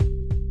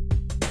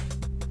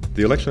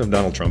The election of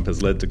Donald Trump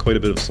has led to quite a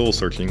bit of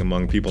soul-searching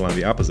among people on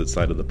the opposite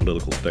side of the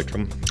political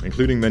spectrum,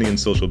 including many in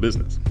social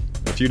business.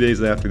 A few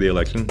days after the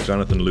election,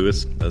 Jonathan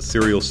Lewis, a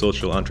serial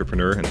social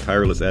entrepreneur and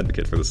tireless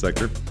advocate for the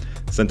sector,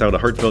 sent out a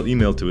heartfelt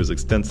email to his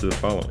extensive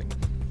following.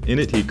 In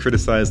it, he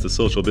criticized the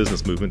social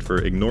business movement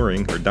for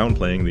ignoring or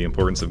downplaying the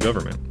importance of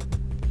government.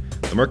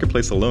 The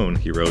marketplace alone,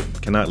 he wrote,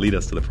 cannot lead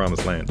us to the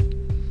promised land.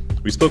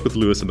 We spoke with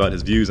Lewis about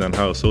his views on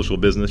how social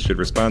business should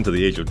respond to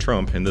the age of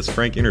Trump in this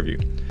frank interview.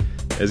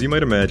 As you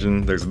might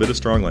imagine, there's a bit of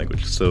strong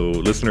language, so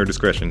listener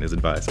discretion is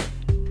advised.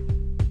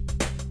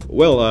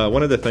 Well, I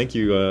wanted to thank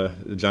you,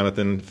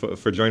 Jonathan,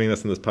 for joining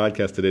us in this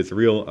podcast today. It's a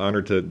real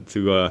honor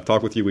to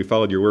talk with you. We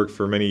followed your work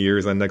for many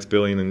years on Next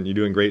Billion, and you're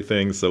doing great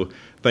things, so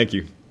thank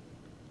you.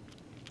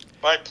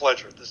 My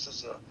pleasure. This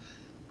is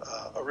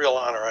a real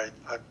honor.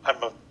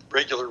 I'm a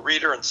regular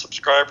reader and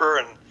subscriber,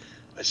 and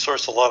I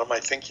source a lot of my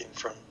thinking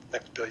from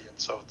Next Billion,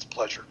 so it's a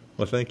pleasure.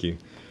 Well, thank you.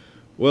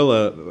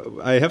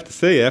 Well, I have to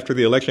say, after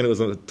the election, it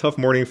was a tough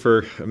morning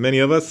for many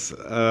of us,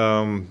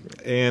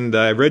 and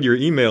I read your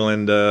email,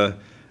 and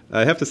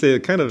I have to say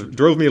it kind of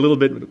drove me a little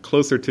bit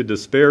closer to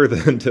despair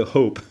than to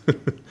hope.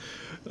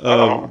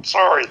 I'm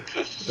sorry.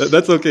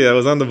 That's okay. I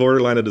was on the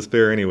borderline of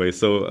despair anyway.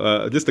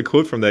 So just a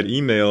quote from that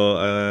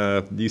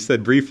email, you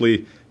said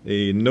briefly,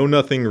 a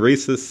know-nothing,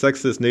 racist,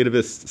 sexist,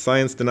 nativist,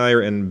 science denier,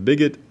 and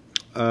bigot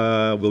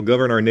will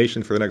govern our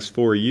nation for the next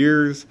 4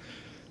 years.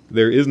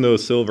 There is no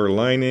silver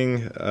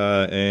lining,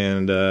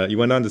 and you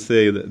went on to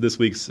say that this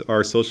week's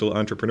Our Social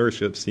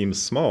Entrepreneurship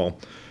seems small,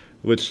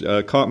 which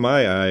caught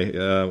my eye.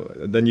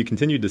 Then you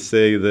continued to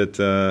say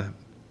that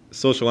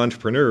social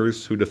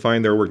entrepreneurs who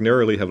define their work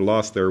narrowly have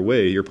lost their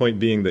way. Your point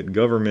being that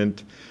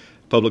government,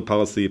 public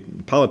policy,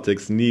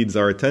 politics needs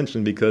our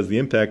attention because the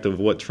impact of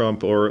what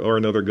Trump or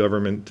another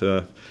government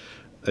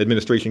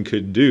administration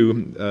could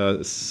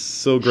do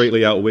so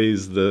greatly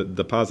outweighs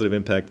the positive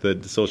impact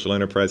that social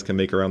enterprise can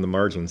make around the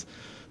margins.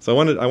 So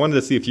I wanted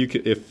to see if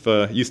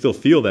you still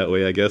feel that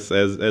way, I guess,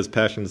 as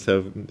passions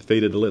have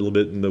faded a little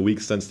bit in the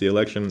weeks since the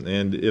election,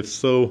 and if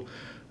so,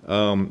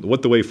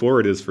 what the way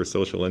forward is for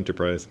social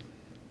enterprise.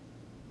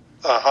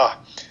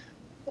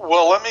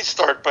 Well, let me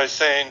start by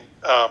saying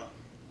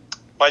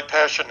my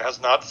passion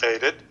has not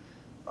faded.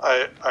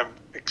 I'm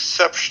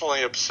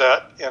exceptionally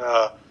upset in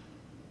a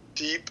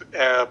deep,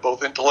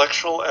 both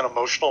intellectual and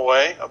emotional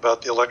way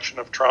about the election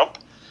of Trump.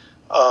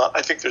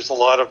 I think there's a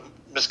lot of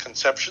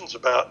misconceptions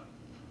about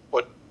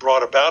what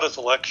brought about his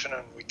election,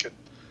 and we could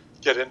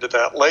get into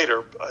that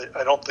later.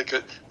 I don't think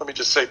it, let me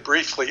just say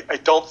briefly, I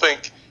don't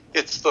think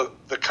it's the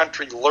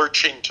country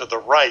lurching to the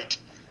right,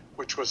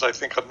 which was, I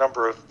think, a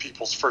number of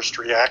people's first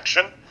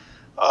reaction.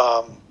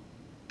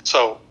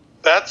 So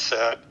that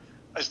said,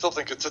 I still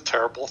think it's a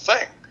terrible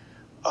thing.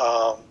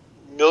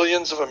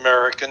 Millions of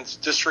Americans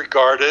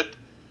disregarded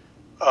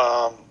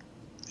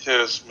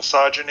his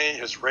misogyny,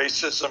 his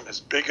racism, his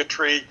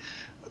bigotry,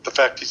 the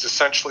fact he's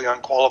essentially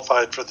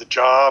unqualified for the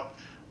job,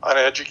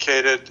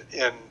 uneducated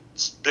in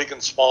big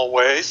and small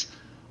ways,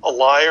 a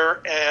liar,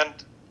 and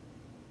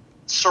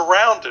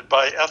surrounded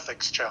by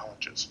ethics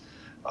challenges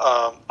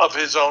of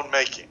his own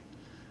making.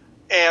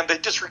 And they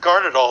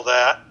disregarded all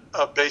that,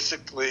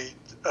 basically,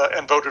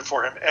 and voted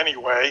for him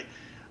anyway,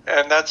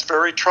 and that's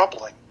very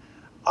troubling.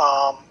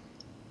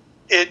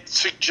 It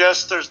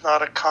suggests there's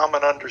not a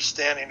common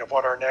understanding of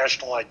what our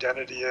national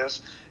identity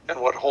is and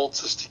what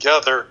holds us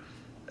together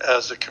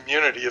as a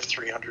community of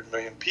 300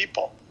 million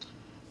people.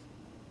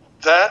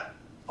 That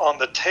on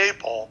the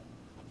table,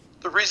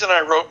 the reason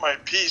I wrote my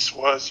piece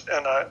was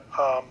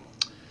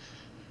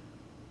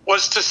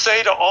to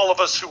say to all of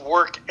us who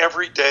work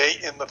every day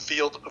in the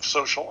field of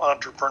social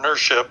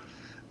entrepreneurship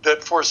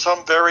that for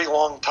some very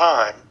long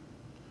time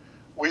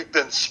we've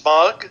been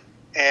smug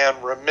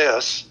and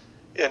remiss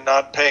in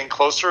not paying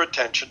closer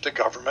attention to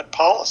government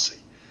policy,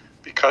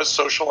 because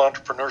social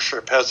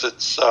entrepreneurship has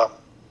its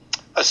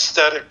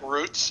aesthetic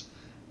roots,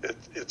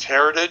 its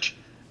heritage.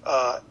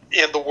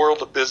 In the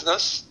world of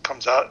business,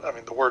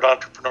 the word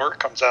entrepreneur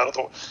comes out of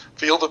the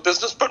field of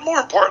business, but more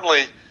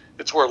importantly,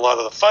 it's where a lot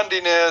of the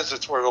funding is,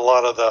 it's where a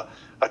lot of the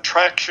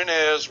attraction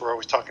is. We're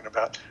always talking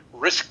about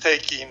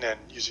risk-taking and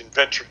using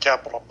venture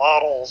capital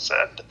models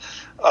and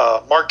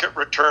market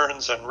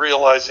returns and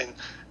realizing,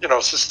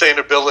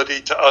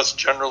 sustainability to us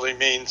generally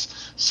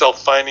means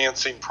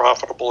self-financing,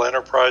 profitable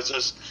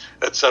enterprises,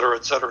 et cetera,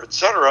 et cetera, et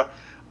cetera.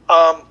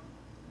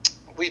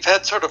 We've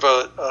had sort of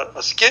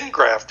a skin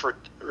graft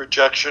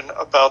rejection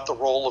about the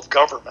role of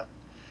government.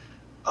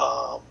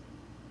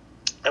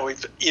 And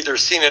we've either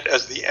seen it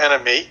as the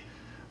enemy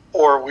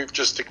or we've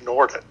just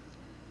ignored it.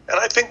 And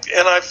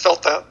I've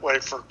felt that way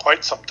for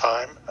quite some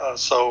time.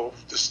 So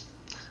this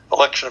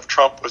election of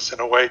Trump was in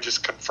a way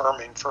just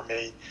confirming for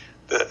me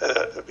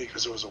that,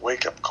 because it was a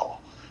wake-up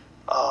call.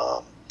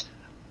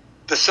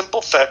 The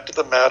simple fact of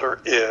the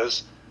matter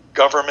is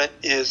government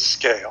is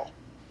scale.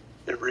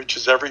 It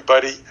reaches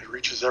everybody. It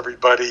reaches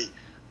everybody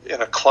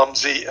in a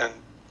clumsy and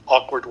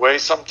awkward way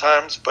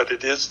sometimes, but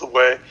it is the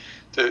way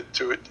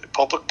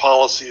public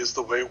policy is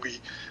the way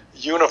we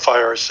unify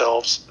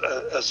ourselves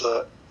as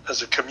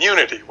a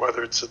community,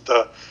 whether it's at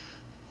the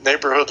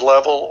neighborhood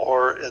level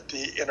or at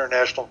the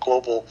international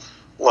global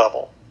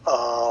level.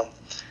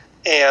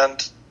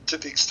 And to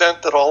the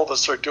extent that all of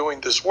us are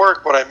doing this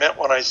work, what I meant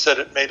when I said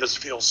it made us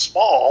feel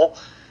small,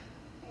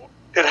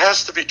 it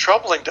has to be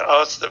troubling to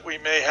us that we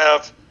may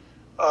have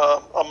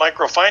a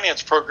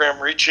microfinance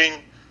program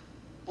reaching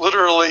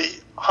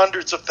literally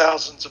hundreds of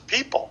thousands of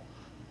people.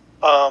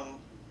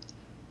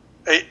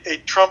 A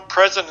Trump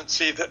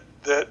presidency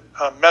that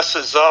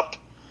messes up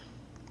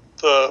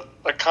the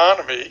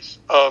economies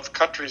of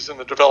countries in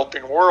the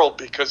developing world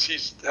because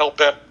he's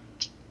hell-bent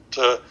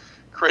to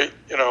create,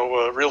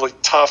 really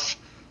tough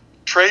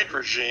trade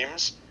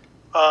regimes,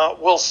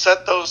 will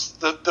set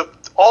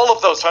all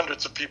of those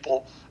hundreds of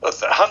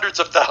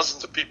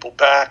thousands of people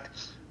back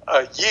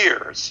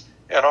years,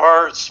 and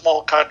our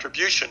small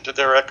contribution to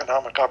their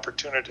economic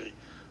opportunity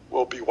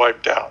will be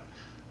wiped out.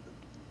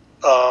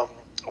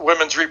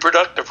 Women's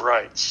reproductive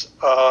rights,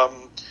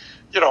 on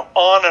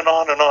and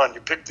on and on.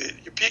 You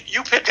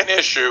pick an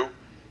issue,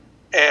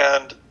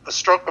 and a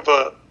stroke of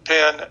a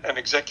pen, an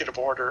executive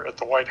order at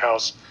the White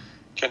House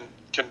can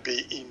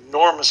be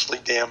enormously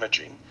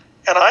damaging,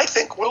 and I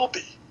think will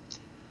be.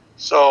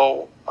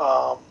 So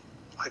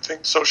I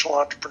think social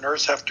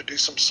entrepreneurs have to do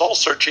some soul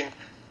searching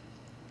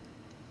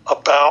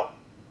about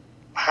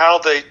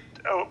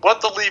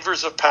what the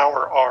levers of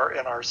power are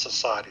in our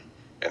society,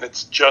 and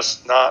it's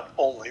just not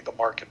only the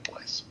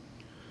marketplace.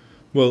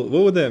 Well,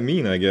 what would that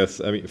mean, I guess?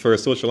 I mean, for a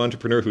social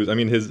entrepreneur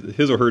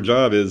his or her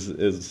job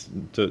is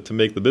to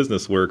make the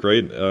business work,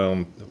 right?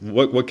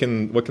 What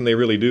can they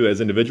really do as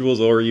individuals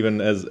or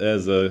even as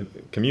a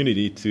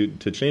community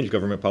to change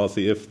government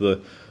policy if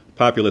the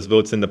populace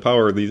votes into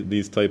power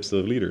these types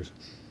of leaders?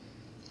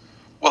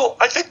 Well,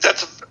 I think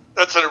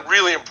that's a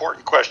really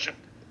important question.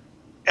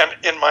 And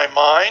in my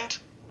mind,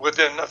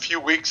 within a few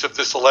weeks of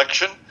this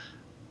election,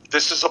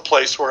 this is a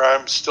place where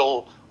I'm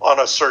still on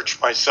a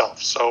search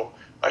myself. So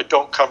I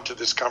don't come to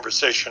this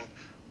conversation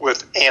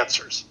with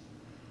answers.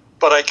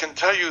 But I can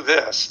tell you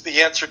this,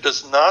 the answer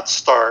does not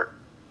start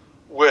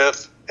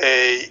with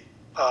a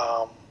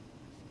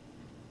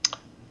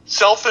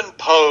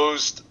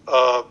self-imposed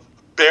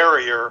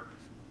barrier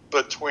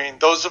between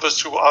those of us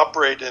who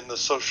operate in the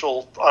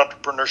social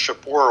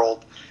entrepreneurship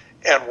world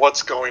and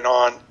what's going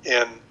on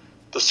in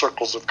the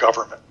circles of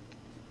government.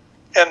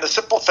 And the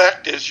simple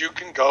fact is you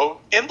can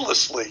go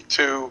endlessly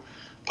to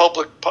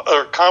public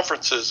or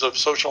conferences of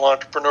social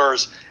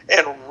entrepreneurs,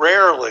 and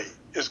rarely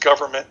is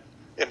government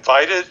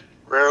invited,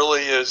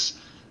 rarely is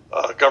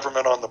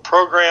government on the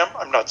program.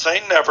 I'm not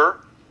saying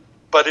never,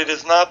 but it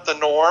is not the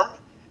norm.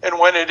 And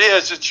when it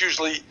is, it's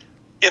usually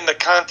in the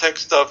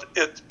context of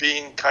it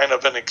being kind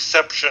of an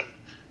exception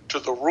to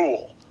the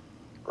rule,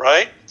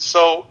 right?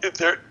 So if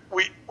the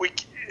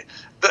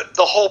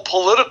whole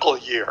political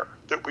year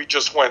that we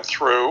just went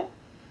through,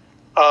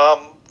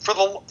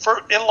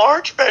 in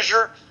large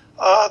measure,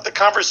 the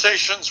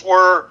conversations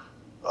were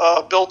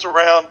built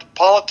around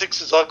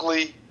politics is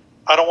ugly.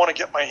 I don't want to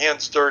get my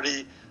hands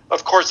dirty.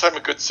 Of course, I'm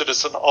a good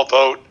citizen. I'll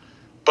vote,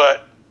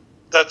 but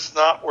that's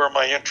not where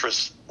my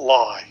interests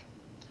lie.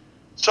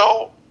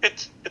 So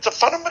it's a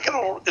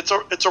fundamental. It's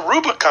a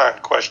Rubicon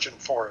question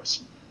for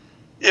us.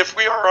 If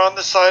we are on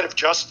the side of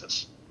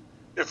justice,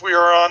 if we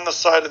are on the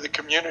side of the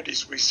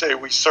communities we say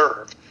we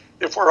serve,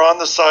 if we're on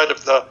the side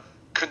of the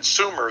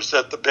consumers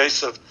at the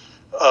base of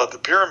the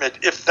pyramid,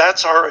 if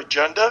that's our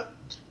agenda,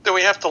 then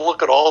we have to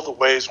look at all the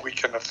ways we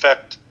can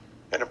affect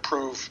and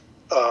improve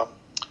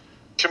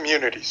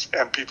communities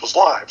and people's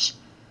lives.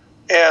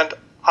 And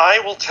I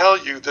will tell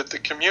you that the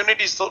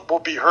communities that will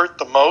be hurt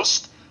the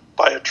most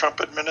by a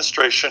Trump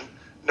administration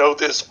know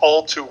this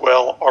all too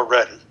well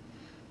already,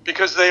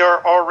 because they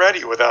are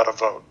already without a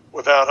vote,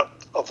 without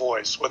a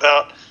voice,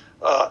 without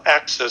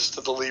access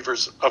to the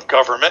levers of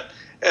government,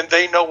 and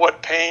they know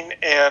what pain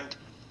and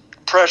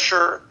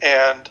pressure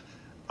and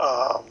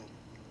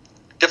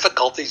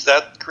difficulties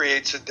that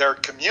creates in their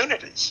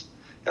communities.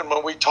 And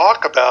when we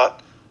talk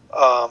about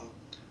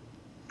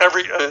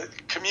every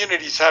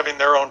communities having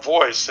their own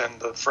voice and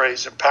the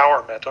phrase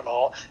empowerment and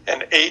all,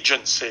 and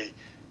agency,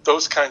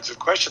 those kinds of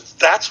questions,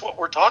 that's what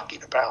we're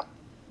talking about.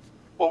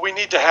 Well, we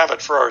need to have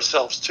it for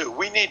ourselves too.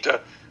 We need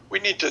to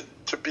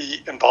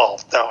be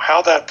involved. Now,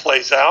 how that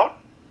plays out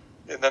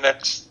in the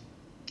next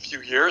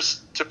few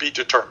years to be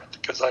determined,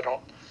 because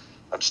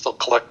I'm still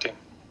collecting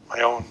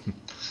my own,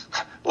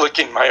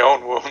 licking my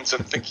own wounds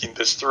and thinking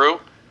this through.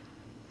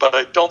 But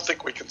I don't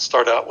think we can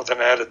start out with an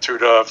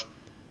attitude of,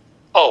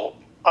 oh,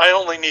 I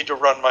only need to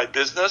run my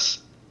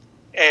business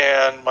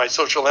and my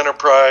social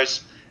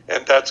enterprise,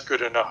 and that's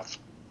good enough.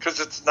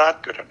 Because it's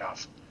not good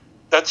enough.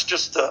 That's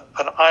just an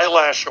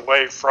eyelash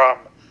away from,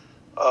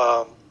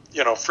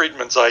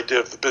 Friedman's idea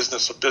of the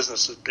business of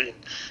business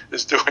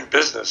is doing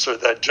business, or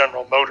that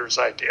General Motors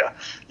idea.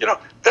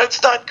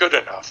 That's not good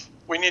enough.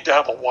 We need to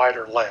have a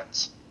wider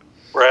lens.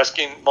 We're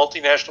asking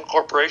multinational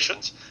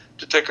corporations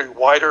to take a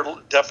wider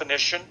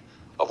definition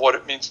of what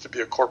it means to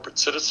be a corporate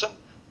citizen,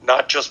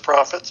 not just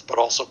profits, but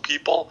also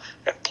people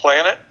and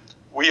planet.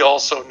 We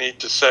also need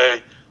to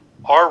say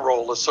our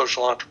role as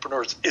social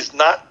entrepreneurs is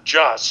not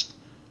just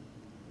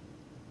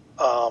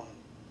um,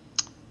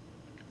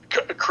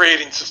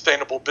 creating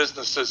sustainable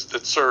businesses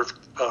that serve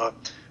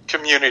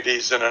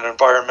communities in an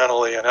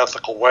environmentally and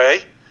ethical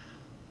way,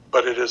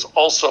 but it is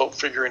also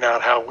figuring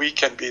out how we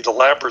can be the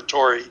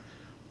laboratory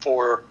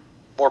for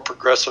more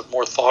progressive,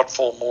 more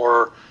thoughtful,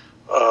 more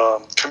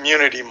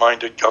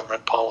community-minded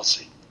government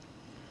policy.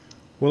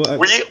 Well,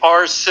 we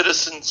are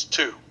citizens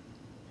too.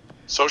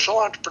 Social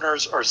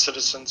entrepreneurs are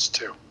citizens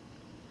too.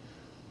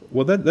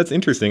 Well, that's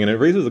interesting, and it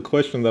raises a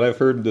question that I've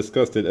heard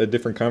discussed at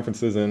different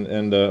conferences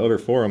and other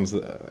forums,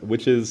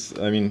 which is,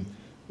 I mean,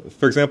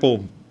 for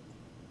example,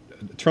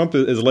 Trump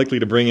is likely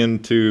to bring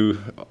into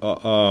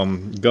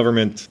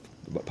government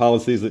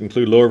policies that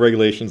include lower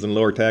regulations and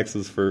lower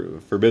taxes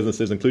for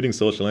businesses, including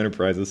social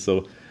enterprises.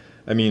 So,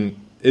 I mean,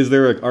 is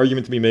there an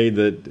argument to be made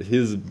that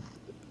his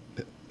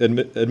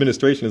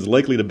administration is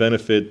likely to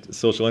benefit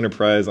social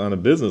enterprise on a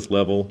business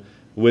level,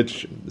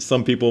 which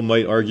some people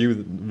might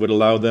argue would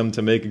allow them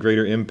to make a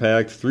greater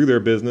impact through their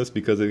business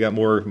because they've got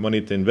more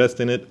money to invest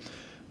in it,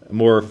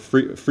 more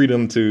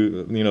freedom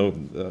to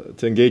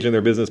to engage in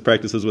their business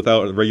practices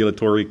without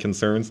regulatory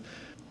concerns?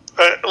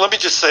 Let me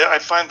just say, I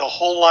find the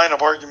whole line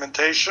of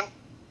argumentation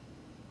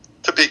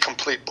to be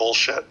complete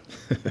bullshit.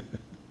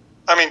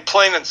 I mean,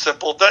 plain and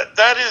simple.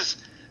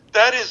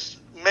 That is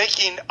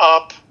making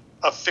up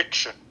a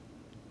fiction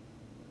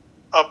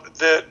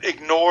that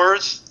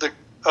ignores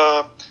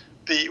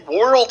the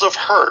world of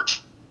hurt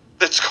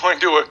that's going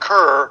to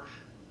occur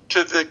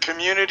to the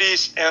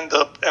communities and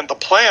the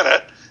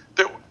planet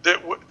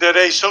that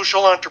a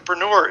social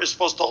entrepreneur is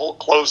supposed to hold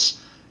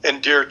close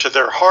and dear to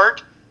their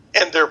heart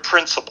and their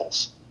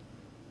principles.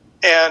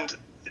 And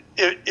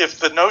if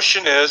the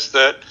notion is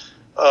that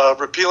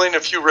repealing a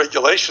few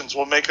regulations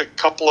will make a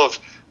couple of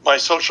my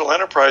social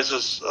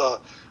enterprises a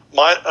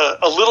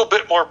little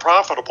bit more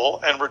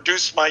profitable and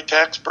reduce my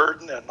tax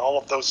burden and all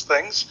of those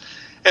things,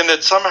 and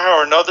that somehow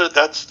or another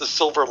that's the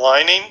silver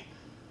lining,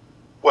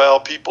 well,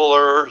 people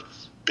are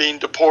being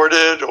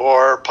deported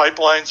or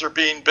pipelines are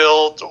being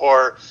built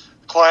or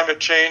climate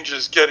change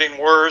is getting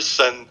worse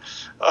and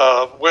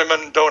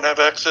women don't have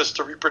access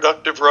to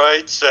reproductive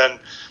rights and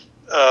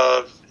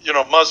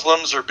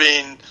Muslims are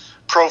being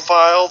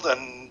profiled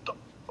and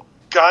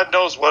God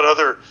knows what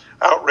other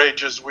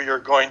outrages we are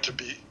going to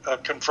be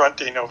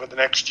confronting over the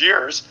next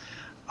years.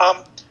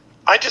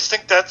 I just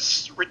think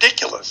that's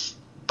ridiculous.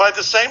 By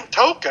the same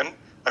token,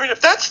 I mean,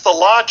 if that's the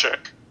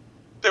logic,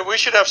 then we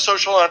should have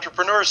social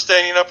entrepreneurs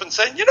standing up and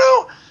saying,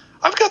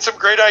 I've got some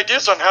great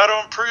ideas on how to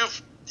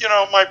improve,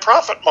 my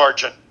profit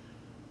margin.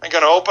 I'm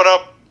going to open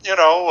up, I'm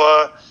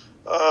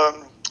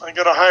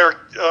going to hire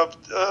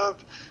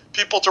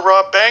people to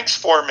rob banks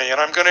for me,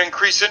 and I'm going to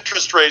increase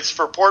interest rates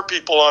for poor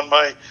people on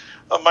my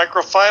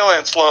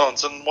microfinance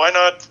loans, and why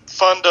not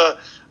fund a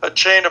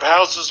chain of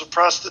houses of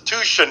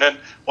prostitution? And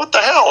what the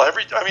hell?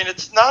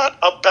 It's not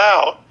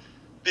about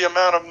the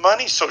amount of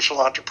money social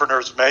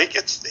entrepreneurs make.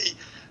 It's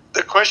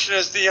the question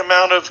is the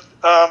amount of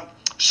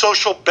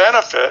social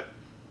benefit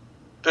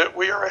that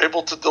we are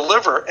able to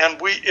deliver. And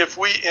if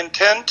we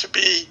intend to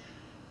be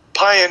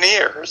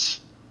pioneers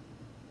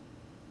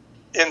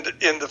in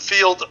the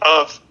field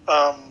of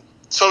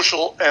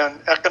social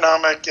and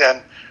economic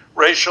and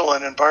racial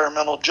and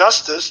environmental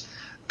justice,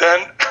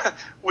 then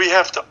we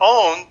have to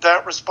own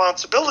that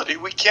responsibility.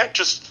 We can't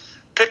just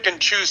pick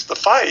and choose the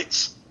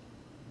fights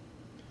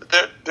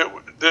that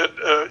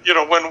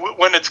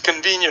when it's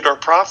convenient or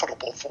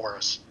profitable for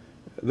us.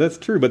 That's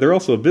true, but they're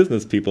also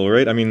business people,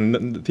 right? I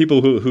mean, the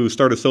people who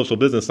start a social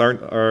business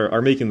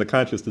are making the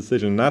conscious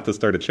decision not to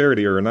start a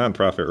charity or a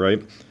nonprofit,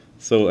 right?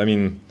 So, I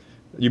mean,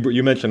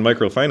 you mentioned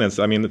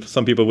microfinance. I mean,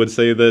 some people would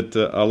say that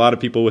a lot of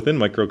people within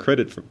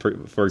microcredit,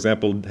 for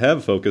example,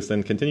 have focused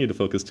and continue to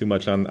focus too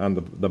much on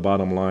the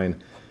bottom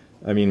line.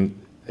 I mean,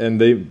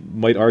 and they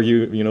might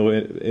argue,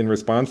 in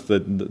response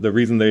that the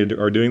reason they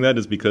are doing that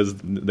is because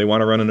they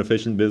want to run an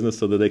efficient business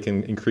so that they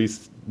can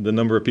increase the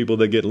number of people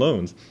that get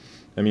loans.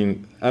 I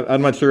mean,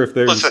 I'm not sure if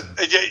there's... Listen,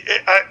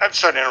 I'm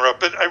sorry to interrupt,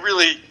 but I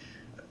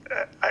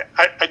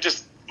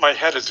just, my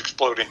head is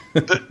exploding.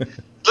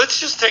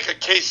 Let's just take a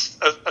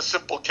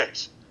simple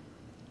case.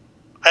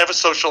 I have a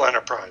social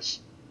enterprise.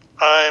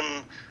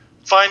 I'm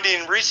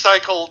finding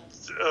recycled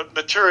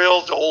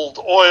materials, old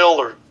oil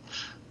or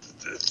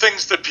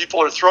things that people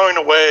are throwing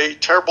away,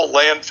 terrible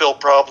landfill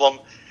problem,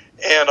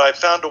 and I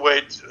found a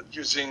way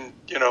using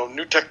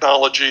new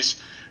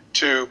technologies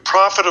to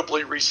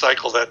profitably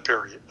recycle that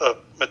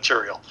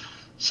material,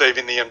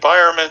 saving the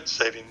environment,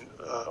 saving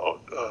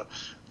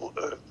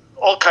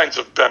all kinds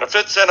of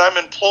benefits. And I'm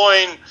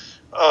employing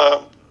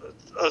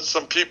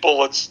some people.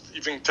 Let's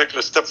even take it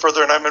a step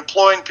further. And I'm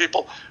employing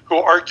people who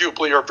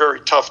arguably are very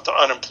tough to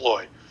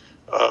unemploy,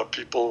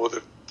 people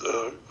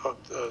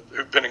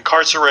who've been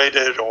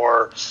incarcerated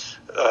or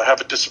have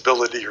a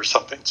disability or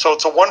something. So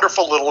it's a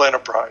wonderful little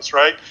enterprise,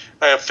 right?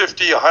 I have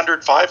 50,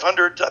 100,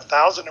 500,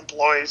 1,000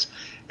 employees,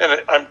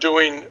 and I'm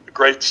doing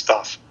great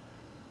stuff.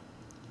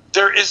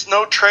 There is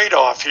no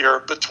trade-off here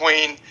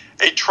between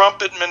a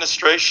Trump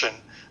administration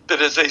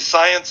that is a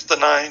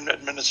science-denying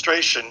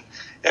administration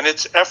and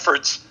its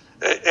efforts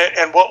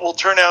and what will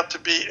turn out to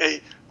be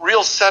a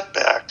real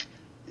setback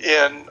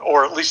in,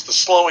 or at least the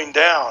slowing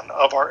down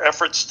of our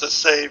efforts to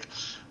save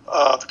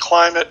the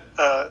climate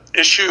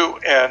issue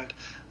and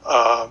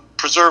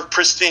preserve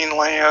pristine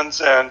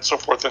lands and so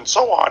forth and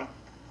so on,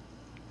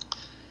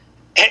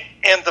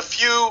 and the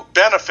few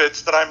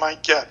benefits that I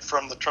might get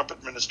from the Trump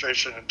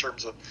administration in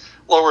terms of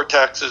lower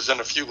taxes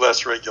and a few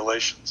less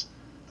regulations.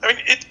 I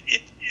mean,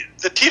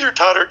 the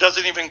teeter-totter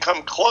doesn't even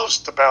come close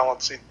to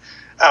balancing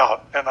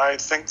out, and I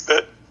think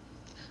that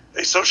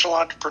a social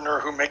entrepreneur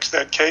who makes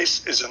that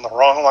case is in the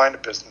wrong line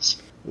of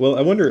business. Well,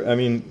 I wonder, I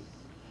mean,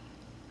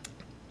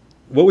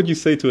 what would you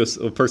say to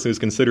a person who's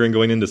considering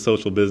going into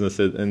social business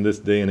in this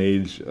day and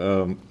age?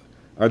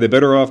 Are they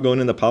better off going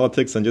into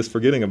politics and just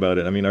forgetting about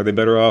it? I mean, are they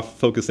better off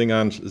focusing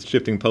on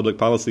shifting public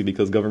policy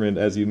because government,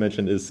 as you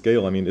mentioned, is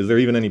scale? I mean, is there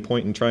even any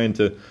point in trying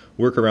to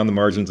work around the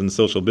margins in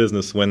social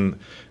business when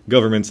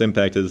government's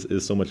impact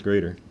is so much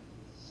greater?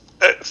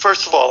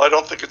 First of all, I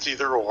don't think it's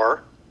either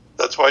or.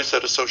 That's why I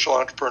said a social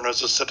entrepreneur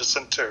is a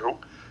citizen too.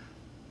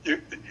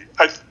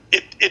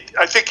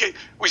 I think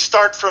we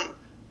start from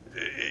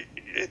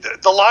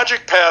the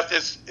logic path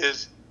has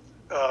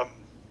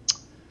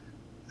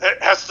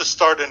to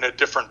start in a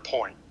different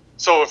point.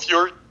 So if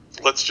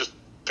let's just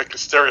pick a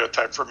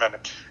stereotype for a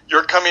minute.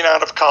 You're coming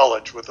out of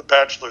college with a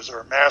bachelor's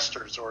or a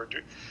master's or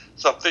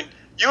something.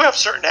 You have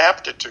certain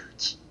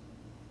aptitudes,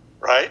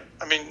 right?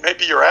 I mean,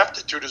 maybe your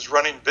aptitude is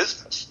running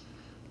business.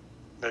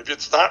 Maybe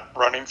it's not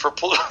running for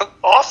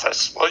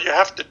office. Well, you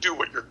have to do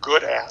what you're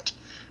good at,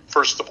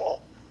 first of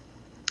all.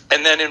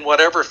 And then in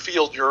whatever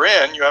field you're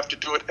in, you have to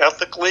do it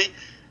ethically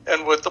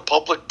and with the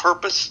public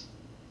purpose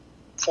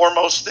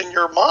foremost in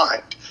your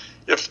mind.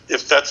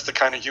 If that's the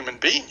kind of human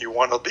being you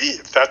want to be,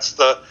 if that's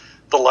the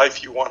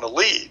life you want to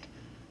lead.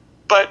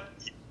 But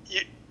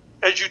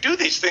as you do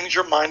these things,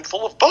 you're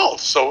mindful of both.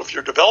 So if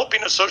you're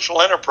developing a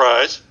social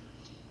enterprise,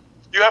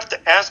 you have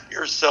to ask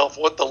yourself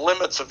what the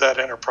limits of that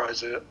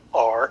enterprise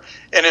are,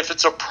 and if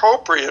it's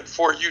appropriate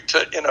for you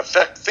to, in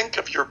effect, think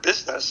of your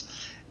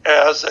business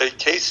as a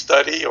case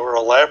study or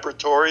a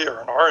laboratory or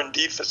an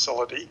R&D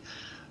facility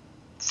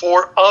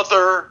for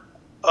other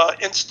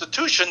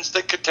institutions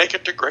that could take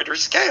it to greater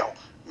scale.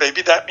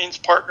 Maybe that means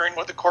partnering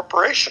with a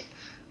corporation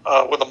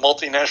with a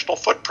multinational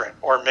footprint,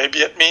 or maybe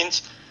it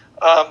means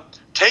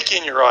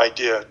taking your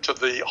idea to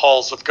the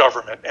halls of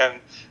government and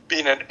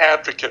being an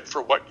advocate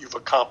for what you've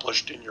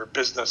accomplished in your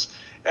business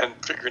and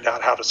figuring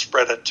out how to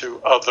spread it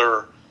to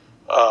other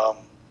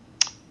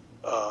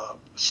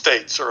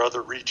states or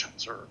other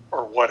regions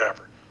or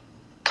whatever.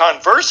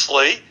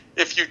 Conversely,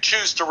 if you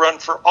choose to run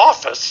for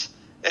office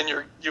and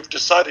you've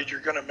decided you're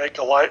going to make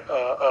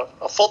a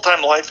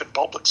full-time life in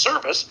public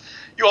service,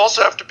 you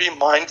also have to be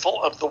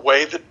mindful of the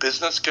way that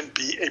business can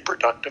be a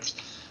productive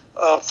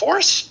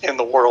force in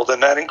the world,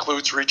 and that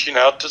includes reaching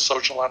out to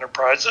social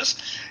enterprises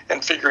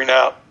and figuring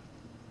out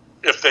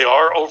if they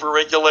are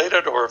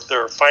overregulated, or if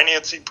there are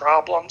financing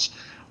problems,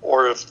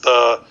 or if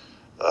the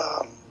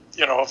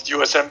if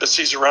U.S.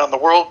 embassies around the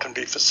world can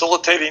be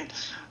facilitating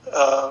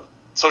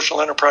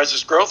social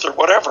enterprises growth or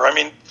whatever. I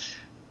mean,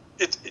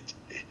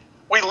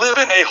 we live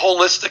in a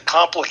holistic,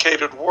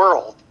 complicated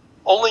world.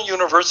 Only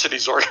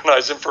universities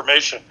organize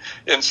information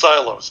in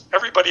silos.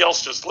 Everybody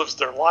else just lives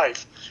their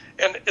life,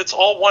 and it's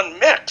all one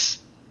mix.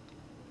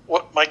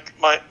 What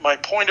my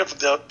point of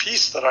the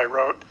piece that I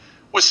wrote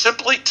was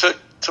simply to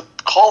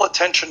call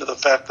attention to the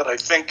fact that I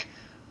think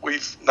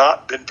we've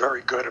not been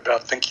very good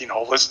about thinking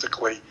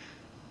holistically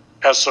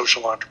as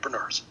social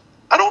entrepreneurs.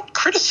 I don't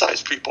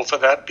criticize people for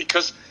that,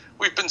 because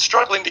we've been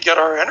struggling to get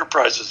our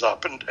enterprises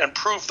up and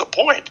prove the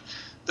point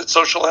that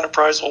social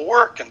enterprise will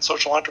work and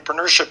social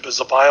entrepreneurship is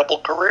a viable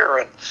career.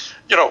 And,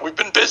 we've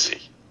been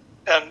busy,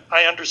 and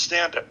I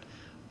understand it.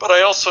 But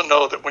I also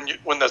know that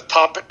when the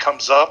topic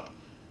comes up,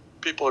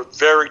 people are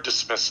very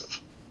dismissive.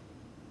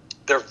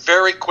 They're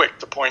very quick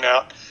to point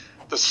out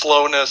the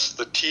slowness,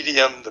 the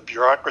tedium, the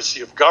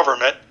bureaucracy of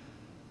government,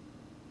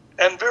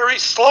 and very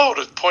slow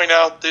to point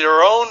out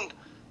their own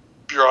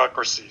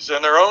bureaucracies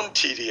and their own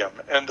tedium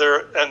and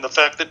the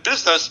fact that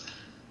business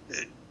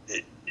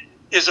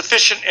is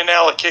efficient in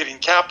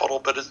allocating capital,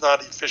 but is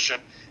not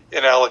efficient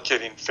in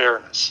allocating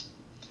fairness.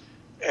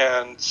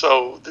 And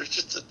so there's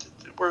just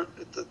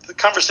the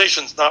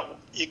conversation's not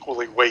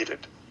equally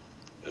weighted,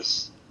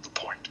 is the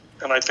point.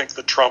 And I think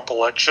the Trump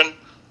election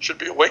should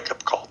be a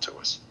wake-up call to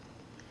us.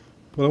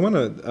 Well, I want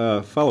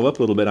to follow up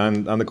a little bit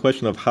on the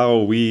question of how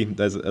we,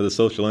 as a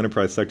social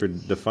enterprise sector,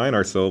 define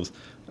ourselves.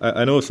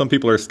 I know some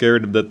people are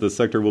scared that the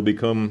sector will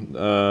become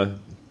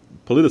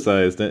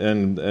politicized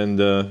and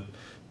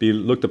be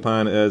looked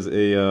upon as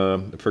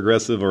a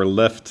progressive or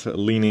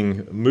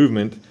left-leaning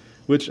movement,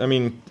 which, I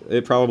mean,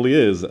 it probably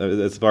is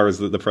as far as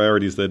the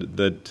priorities that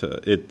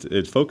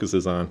it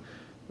focuses on.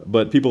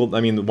 But people,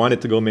 I mean, want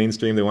it to go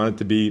mainstream. They want it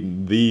to be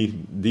the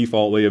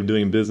default way of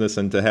doing business,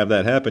 and to have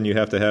that happen, you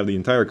have to have the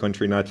entire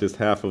country, not just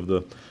half of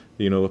the,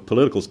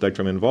 political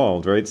spectrum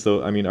involved, right?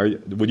 So, I mean,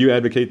 would you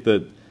advocate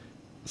that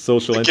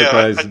social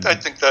enterprise? I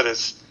think that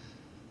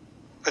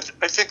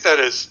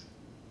is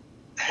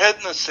head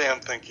in the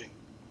sand thinking.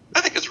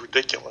 I think it's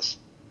ridiculous.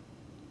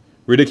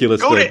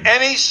 Ridiculous. Go to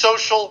any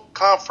social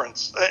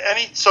conference,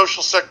 any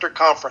social sector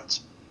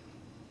conference.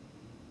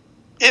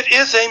 It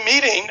is a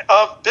meeting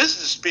of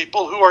business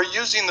people who are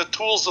using the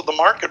tools of the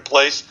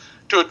marketplace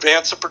to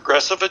advance a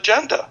progressive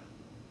agenda.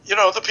 You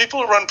know, the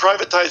people who run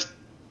privatized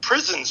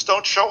prisons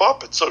don't show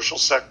up at social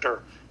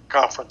sector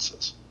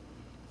conferences.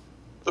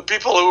 The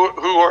people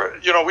who are,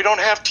 you know, we don't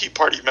have Tea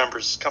Party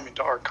members coming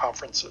to our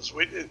conferences.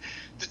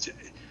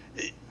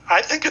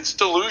 I think it's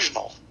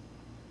delusional.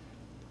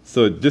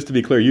 So just to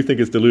be clear, you think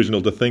it's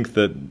delusional to think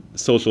that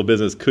social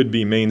business could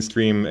be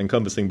mainstream,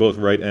 encompassing both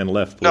right and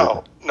left?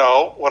 No.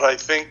 What I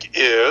think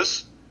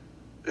is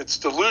it's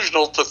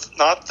delusional to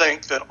not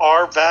think that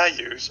our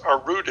values are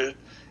rooted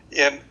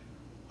in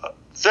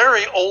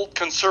very old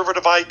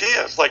conservative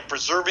ideas like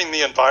preserving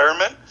the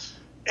environment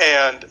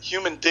and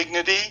human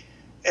dignity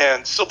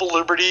and civil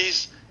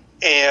liberties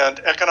and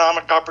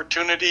economic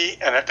opportunity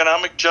and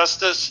economic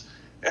justice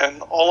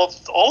and all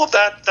of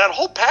that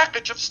whole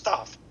package of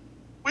stuff.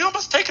 We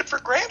almost take it for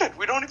granted.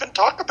 We don't even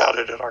talk about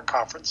it at our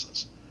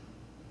conferences.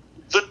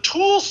 The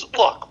tools,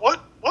 look,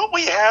 what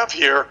we have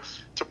here,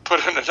 to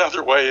put it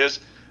another way, is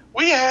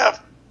we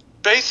have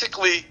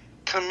basically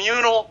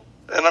communal,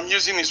 and I'm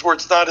using these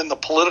words not in the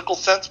political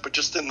sense, but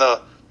just in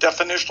the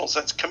definitional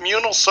sense,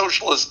 communal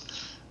socialist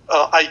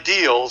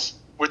ideals,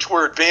 which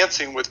we're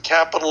advancing with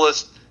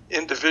capitalist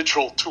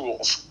individual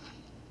tools.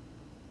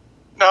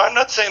 Now, I'm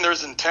not saying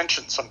there's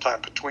intention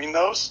sometime between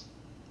those,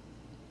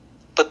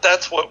 but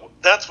that's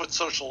what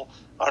social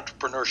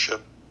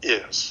entrepreneurship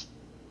is.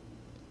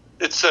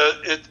 It's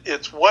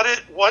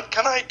what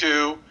can I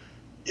do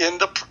in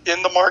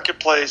the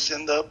marketplace,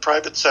 in the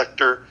private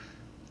sector,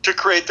 to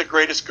create the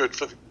greatest good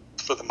for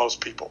the most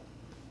people.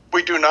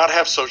 We do not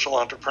have social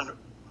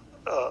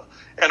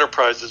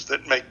enterprises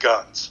that make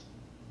guns.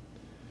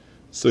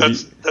 So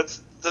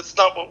that's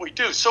not what we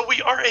do. So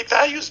we are a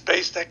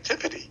values-based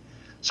activity.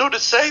 So to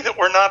say that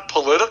we're not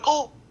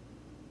political,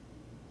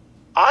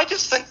 I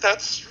just think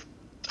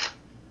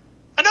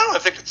I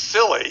don't think it's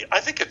silly.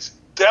 I think it's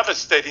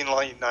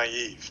devastatingly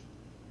naive.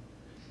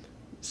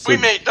 We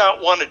may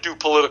not want to do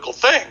political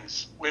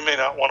things. We may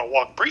not want to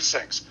walk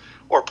precincts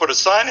or put a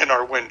sign in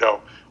our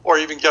window or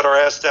even get our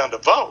ass down to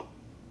vote.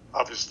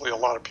 Obviously, a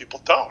lot of people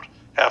don't.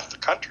 Half the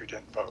country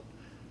didn't vote.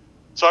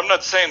 So I'm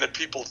not saying that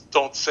people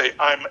don't say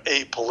I'm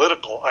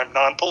apolitical, I'm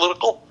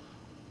non-political,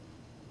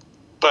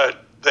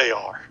 but they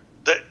are.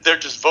 They're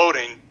just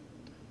voting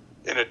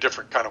in a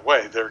different kind of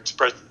way. They're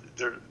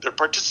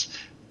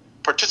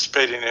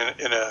participating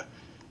in a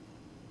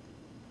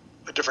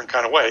different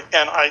kind of way.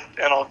 And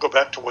I'll go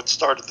back to what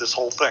started this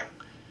whole thing.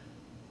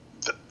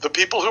 The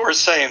people who are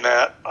saying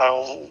that,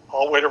 I'll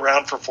wait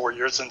around for 4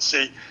 years and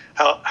see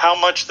how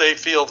much they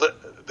feel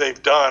that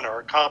they've done or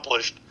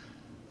accomplished,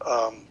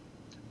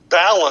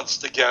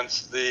 balanced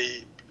against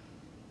the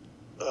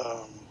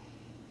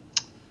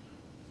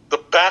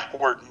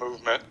backward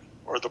movement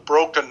or the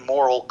broken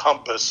moral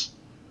compass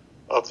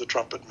of the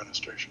Trump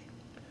administration.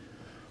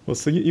 Well,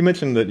 so you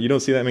mentioned that you don't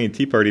see that many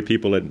Tea Party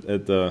people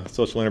at the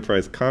social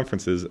enterprise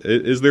conferences.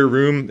 Is there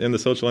room in the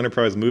social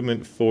enterprise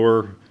movement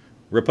for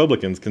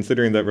Republicans,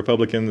 considering that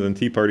Republicans and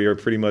Tea Party are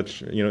pretty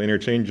much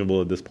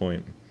interchangeable at this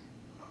point?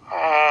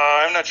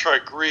 I'm not sure I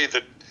agree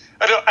that.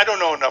 I don't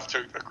know enough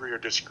to agree or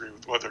disagree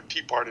with whether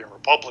Tea Party and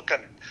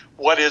Republican.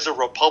 What is a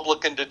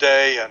Republican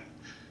today? And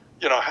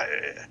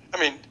I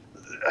mean,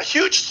 a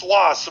huge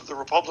swath of the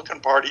Republican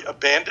Party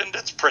abandoned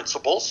its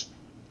principles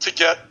to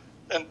get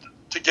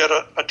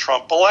a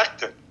Trump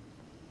elected.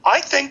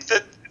 I think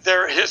that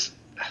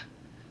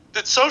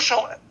that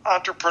social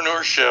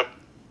entrepreneurship,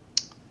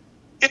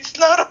 it's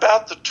not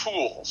about the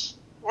tools.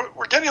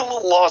 We're getting a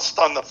little lost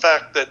on the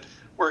fact that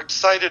we're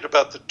excited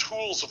about the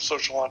tools of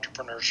social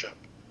entrepreneurship.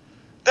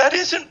 That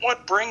isn't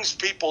what brings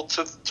people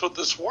to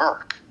this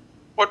work.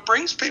 What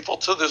brings people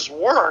to this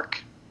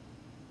work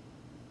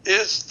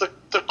is the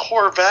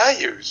core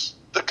values,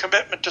 the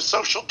commitment to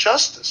social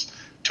justice,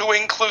 to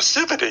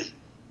inclusivity.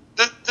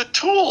 The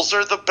tools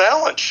are the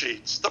balance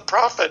sheets, the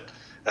profit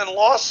and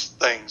loss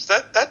things.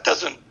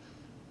 That's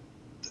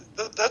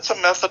a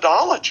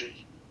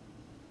methodology.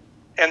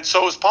 And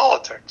so is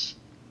politics.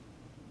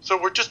 So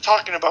we're just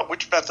talking about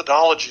which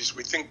methodologies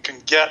we think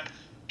can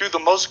do the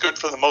most good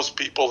for the most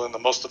people in the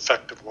most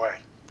effective way.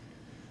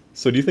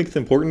 So do you think it's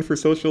important for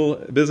social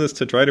business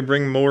to try to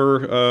bring more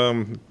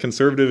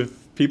conservative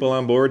people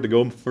on board to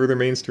go further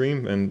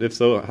mainstream? And if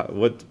so,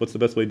 what's the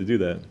best way to do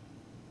that?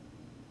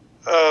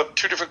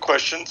 Two different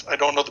questions. I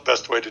don't know the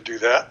best way to do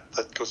that.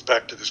 That goes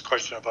back to this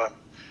question of I'm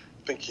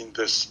thinking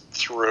this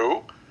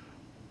through.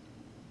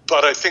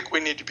 But I think we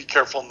need to be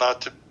careful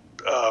not to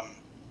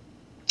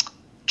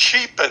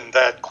cheapen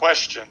that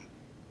question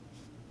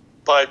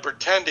by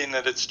pretending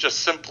that it's just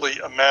simply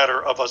a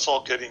matter of us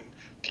all getting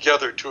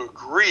together to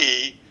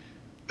agree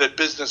that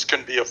business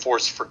can be a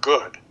force for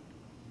good.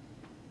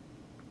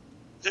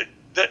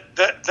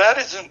 That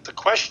isn't the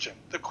question.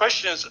 The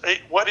question is,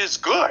 what is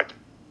good?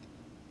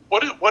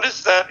 What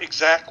does that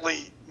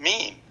exactly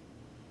mean?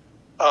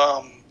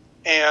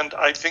 And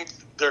I think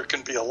there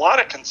can be a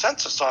lot of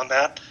consensus on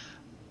that,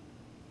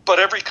 but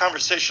every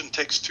conversation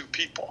takes two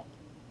people.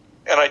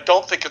 And I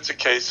don't think it's a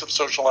case of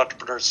social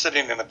entrepreneurs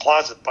sitting in a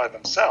closet by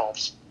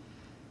themselves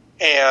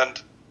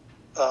and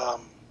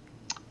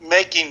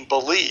making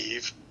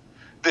believe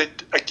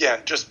that,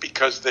 again, just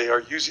because they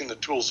are using the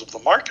tools of the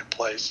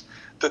marketplace,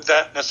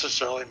 that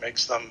necessarily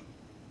makes them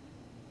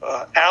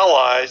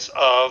allies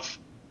of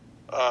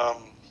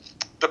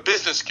the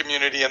business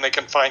community and they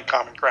can find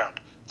common ground.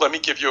 Let me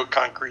give you a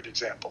concrete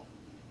example.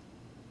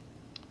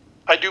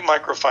 I do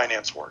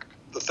microfinance work.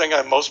 The thing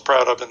I'm most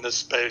proud of in this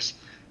space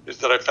is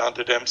that I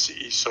founded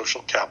MCE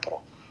Social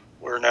Capital.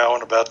 We're now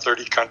in about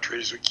 30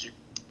 countries. We keep,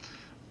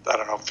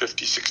 $50,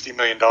 $60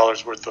 million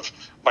worth of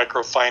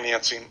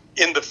microfinancing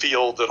in the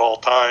field at all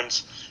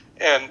times.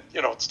 And,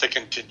 it's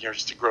taken 10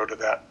 years to grow to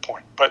that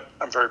point, but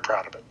I'm very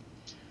proud of it.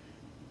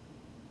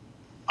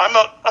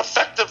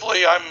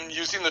 I'm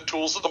using the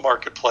tools of the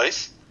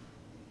marketplace.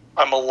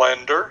 I'm a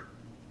lender,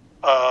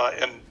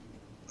 and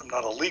I'm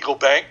not a legal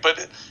bank,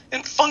 but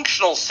in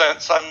functional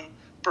sense, I'm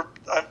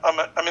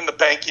in the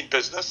banking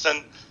business,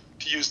 and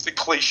to use the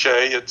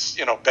cliche, it's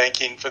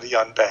banking for the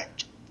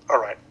unbanked. All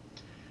right.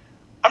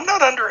 I'm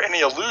not under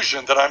any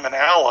illusion that I'm an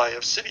ally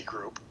of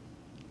Citigroup.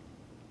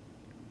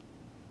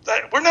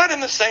 We're not in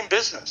the same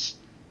business.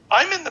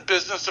 I'm in the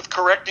business of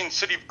correcting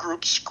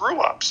Citigroup's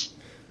screw-ups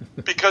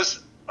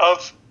because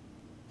of,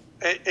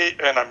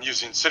 and I'm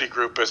using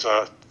Citigroup as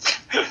a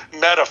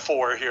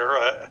metaphor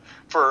here,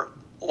 for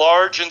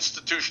large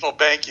institutional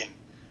banking,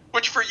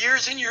 which for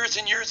years and years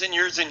and years and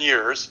years and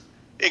years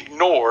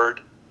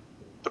ignored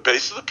the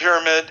base of the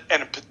pyramid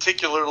and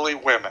particularly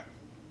women.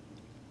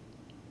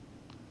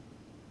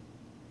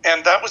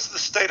 And that was the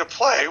state of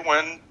play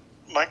when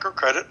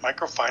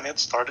microfinance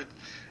started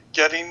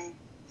getting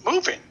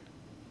moving.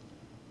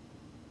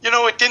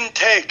 It didn't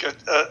take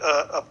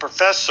a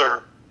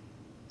professor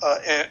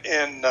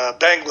in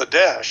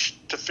Bangladesh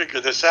to figure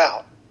this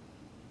out.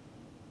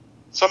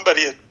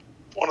 Somebody at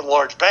one of the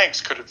large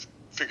banks could have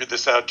figured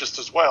this out just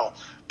as well,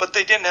 but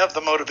they didn't have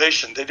the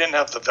motivation. They didn't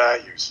have the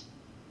values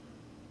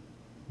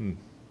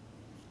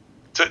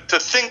to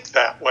think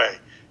that way,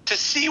 to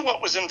see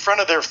what was in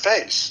front of their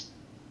face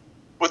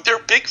with their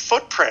big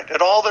footprint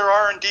at all their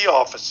R&D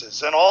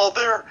offices and all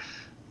their,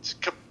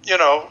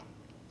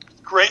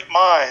 great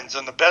minds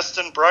and the best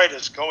and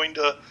brightest going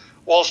to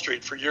Wall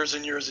Street for years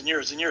and years and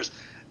years and years.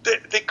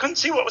 They couldn't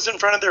see what was in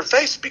front of their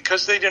face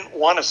because they didn't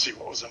want to see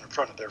what was in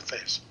front of their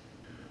face.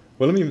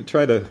 Well, let me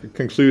try to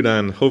conclude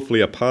on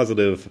hopefully a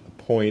positive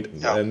point.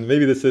 Yeah. And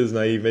maybe this is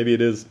naive. Maybe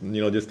it is,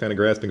 just kind of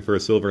grasping for a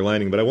silver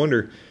lining. But I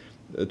wonder,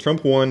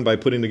 Trump won by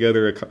putting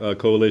together a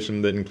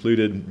coalition that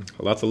included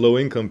lots of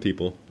low-income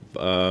people,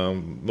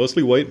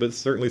 mostly white, but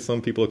certainly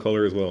some people of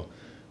color as well.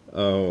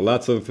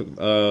 Lots of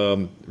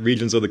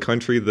regions of the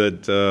country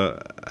that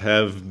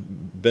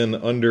have been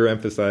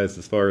underemphasized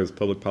as far as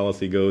public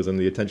policy goes and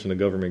the attention of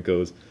government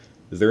goes.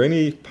 Is there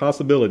any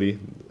possibility,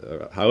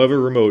 however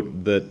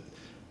remote, that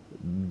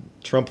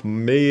Trump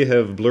may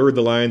have blurred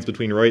the lines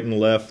between right and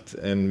left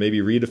and maybe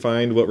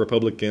redefined what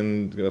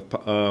Republican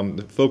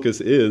focus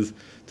is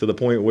to the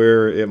point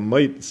where it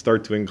might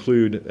start to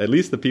include at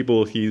least the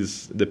people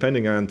he's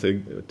depending on to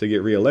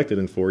get reelected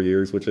in 4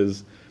 years, which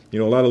is a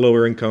lot of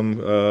lower income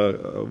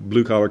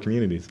blue collar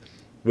communities,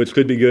 which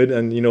could be good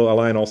and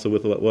align also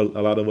with a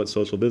lot of what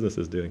social business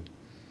is doing.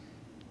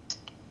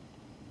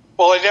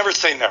 Well, I never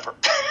say never.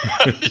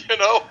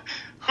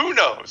 Who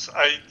knows?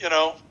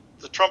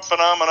 The Trump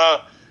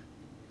phenomena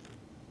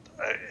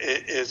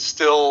is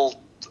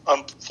still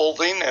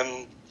unfolding,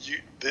 and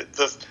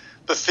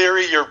the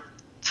theory you're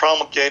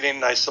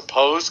promulgating, I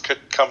suppose,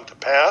 could come to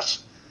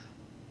pass.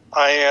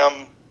 I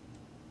am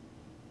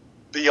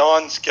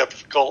beyond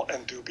skeptical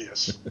and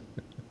dubious.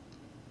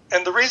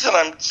 And the reason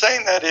I'm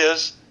saying that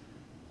is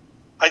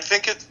I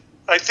think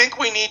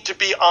we need to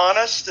be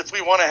honest if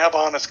we want to have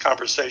honest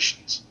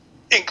conversations,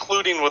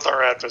 including with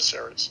our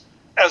adversaries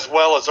as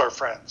well as our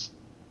friends.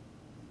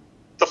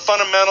 The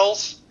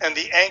fundamentals and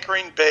the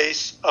anchoring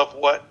base of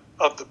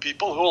the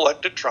people who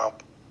elected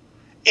Trump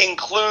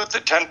include the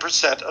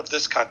 10% of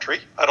this country.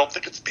 I don't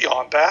think it's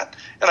beyond that,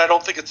 and I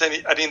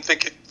didn't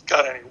think it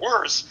got any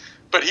worse.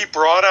 But he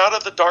brought out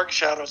of the dark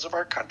shadows of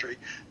our country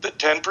the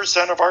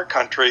 10% of our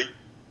country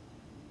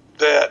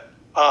that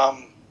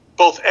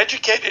both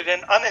educated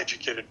and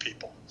uneducated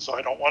people. So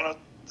I don't want to,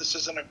 this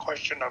isn't a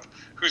question of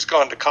who's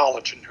gone to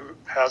college and who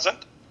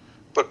hasn't,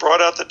 but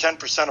brought out the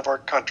 10% of our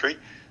country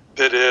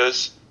that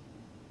is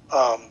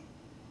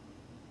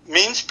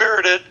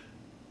mean-spirited,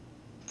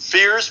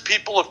 fears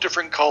people of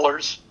different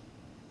colors,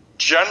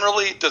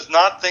 generally does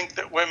not think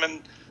that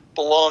women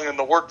belong in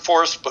the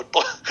workforce but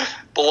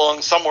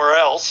belong somewhere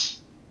else.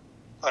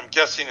 I'm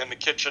guessing in the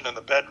kitchen and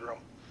the bedroom.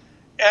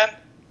 And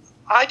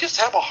I just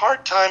have a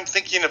hard time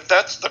thinking if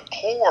that's the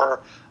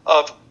core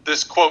of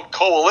this, quote,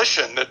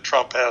 coalition that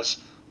Trump has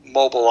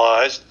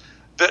mobilized,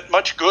 that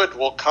much good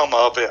will come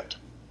of it.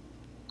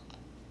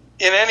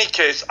 In any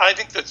case, I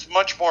think that's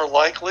much more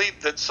likely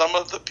that some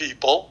of the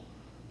people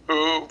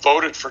who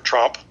voted for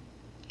Trump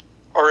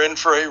are in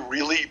for a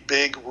really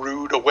big,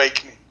 rude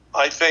awakening.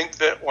 I think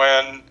that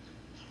when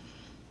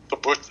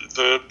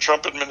the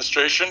Trump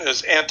administration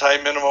is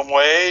anti-minimum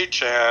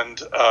wage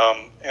and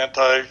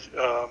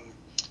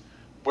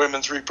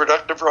anti-women's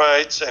reproductive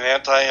rights and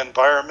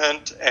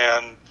anti-environment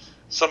and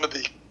some of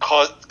the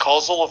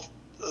causal of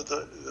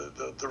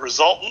the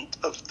resultant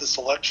of this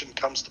election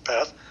comes to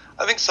pass,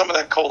 I think some of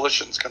that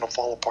coalition is going to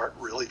fall apart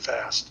really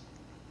fast.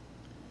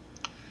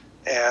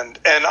 And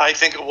I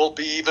think it will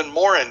be even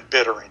more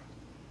embittering.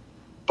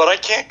 But I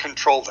can't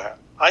control that.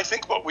 I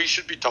think what we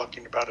should be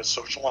talking about as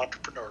social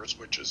entrepreneurs,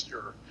 which is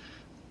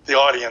the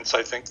audience,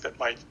 I think, that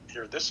might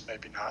hear this,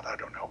 maybe not, I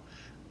don't know,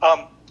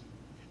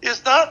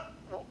 is not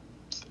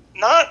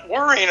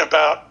worrying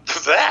about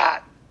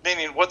that,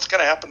 meaning what's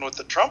going to happen with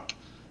the Trump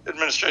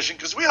administration,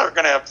 because we are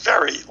going to have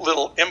very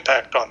little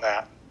impact on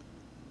that.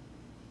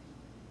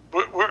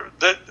 We're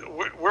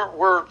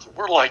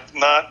like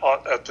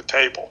not at the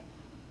table.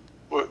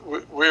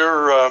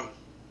 We're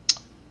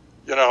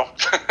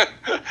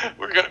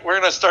we're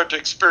gonna start to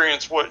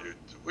experience what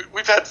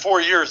we've had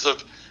 4 years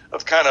of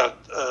kind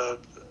of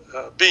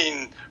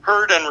being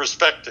heard and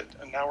respected,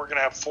 and now we're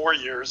gonna have 4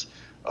 years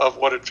of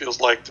what it feels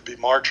like to be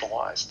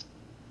marginalized.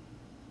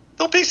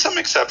 There'll be some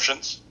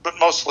exceptions, but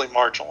mostly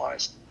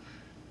marginalized.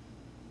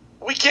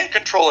 We can't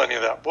control any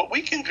of that. What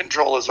we can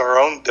control is our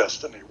own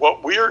destiny,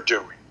 what we're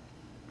doing,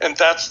 and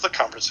that's the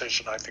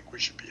conversation I think we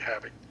should be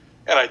having.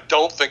 And I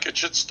don't think it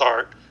should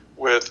start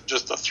with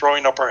just the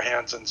throwing up our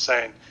hands and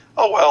saying,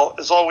 oh, well,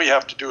 all we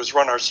have to do is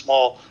run our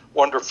small,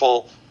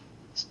 wonderful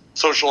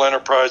social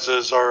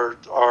enterprises,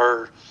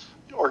 our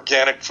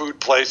organic food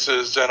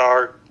places, and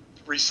our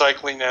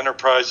recycling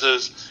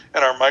enterprises,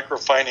 and our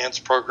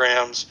microfinance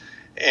programs,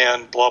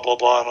 and blah, blah,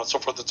 blah, and so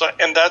forth.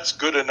 And that's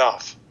good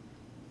enough.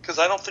 Because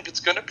I don't think it's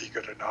going to be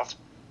good enough.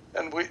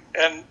 And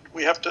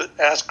we have to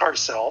ask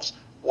ourselves,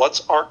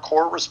 what's our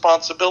core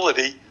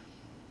responsibility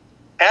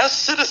as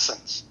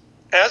citizens,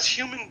 as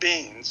human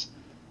beings,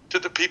 to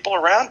the people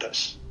around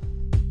us?